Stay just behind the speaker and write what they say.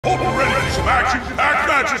action-packed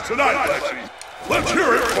matches tonight, Lexi. Let's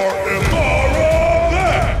hear it for MOJO!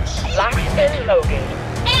 Lock and loaded.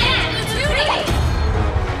 And Tootie!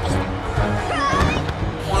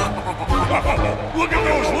 Look at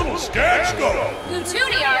those little scats go!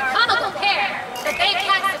 Tootie are a comical pair, but they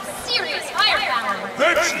have some serious firepower.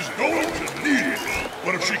 Bet she's going to need it.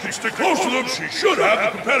 But if she can stick close to them, she should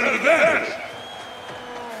have the competitive advantage.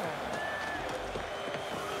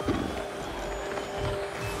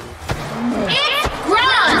 It's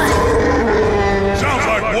Grant! Sounds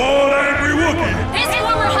like one angry Wookiee. This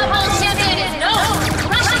former Hubble champion is known for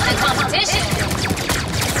crushing the competition.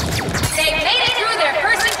 They made it through their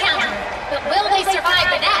first encounter, but will they survive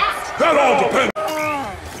the next? That all depends.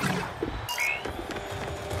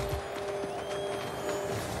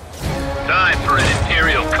 Time for an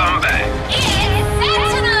Imperial comeback. It's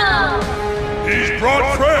Sentinel! He's brought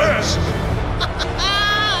friends.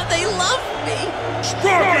 They love me.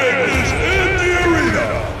 Sprocket is in the arena.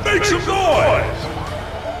 Make some noise.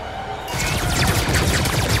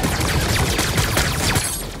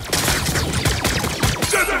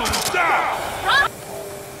 Sentinel's down.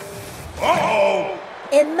 Uh-oh.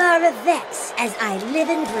 Imara Vex, as I live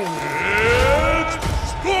and breathe. It's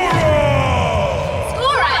Skora!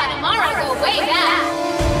 Skora and Amara go way back.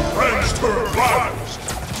 Friends turn rivals.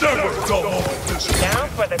 Never a dull moment this way. Now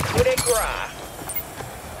for the coup de grace.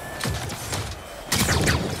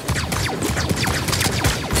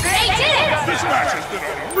 They did it! This match has been a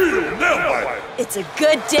real nail-biter. It's a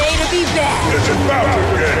good day to be back. It's about to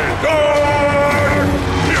get dark.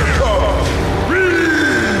 Here comes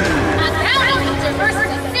Reed. A Bounty versus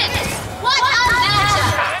a Six. What a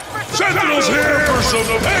matchup! Sentinel's here for some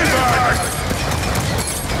payback.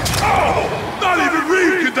 Oh, not even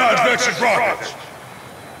Reed can dodge Vex's rockets.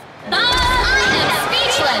 I am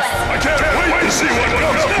speechless. I can't wait to see what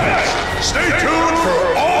comes next. Stay tuned for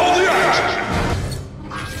all the action.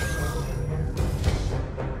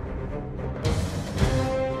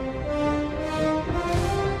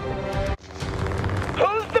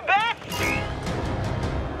 Who's the best?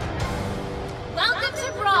 Welcome to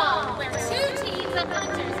Brawl, where two teams of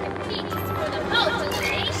hunters compete for the most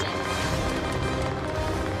elimination.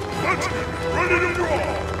 Let's get ready to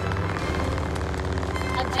brawl.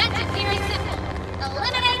 Objective here is simple.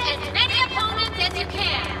 Eliminate as many opponents as you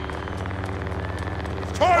can.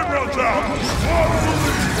 Time runs out. One will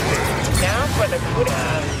lead. Now for the coup de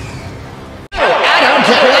I don't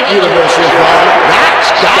support universal law. That's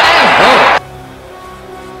diabolical.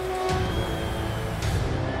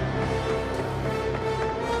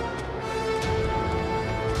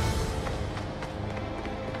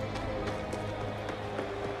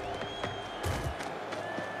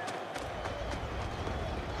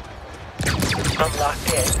 I'm locked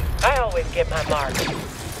in. I always get my mark.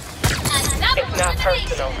 Another It's not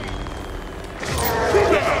personal.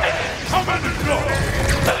 How many go?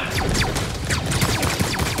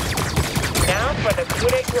 Now for the coup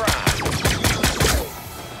de grace.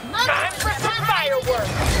 Time for some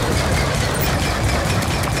fireworks.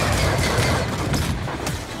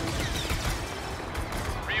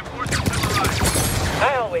 Reinforcements have arrived.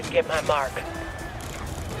 I always get my mark.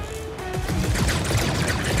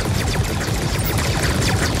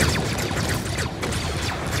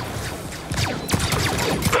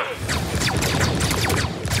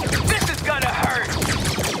 This is gonna hurt.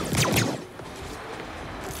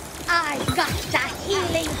 I got the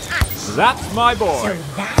healing touch. That's my boy. So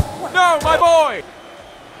that was No, my boy!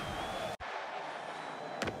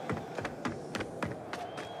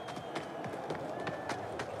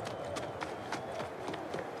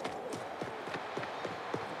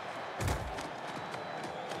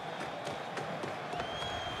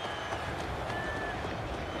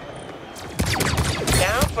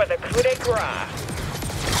 Now for the coup de grace.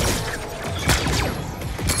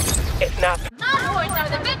 It's not. My boys are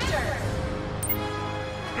the victors.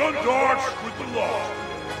 Gun darts with the law.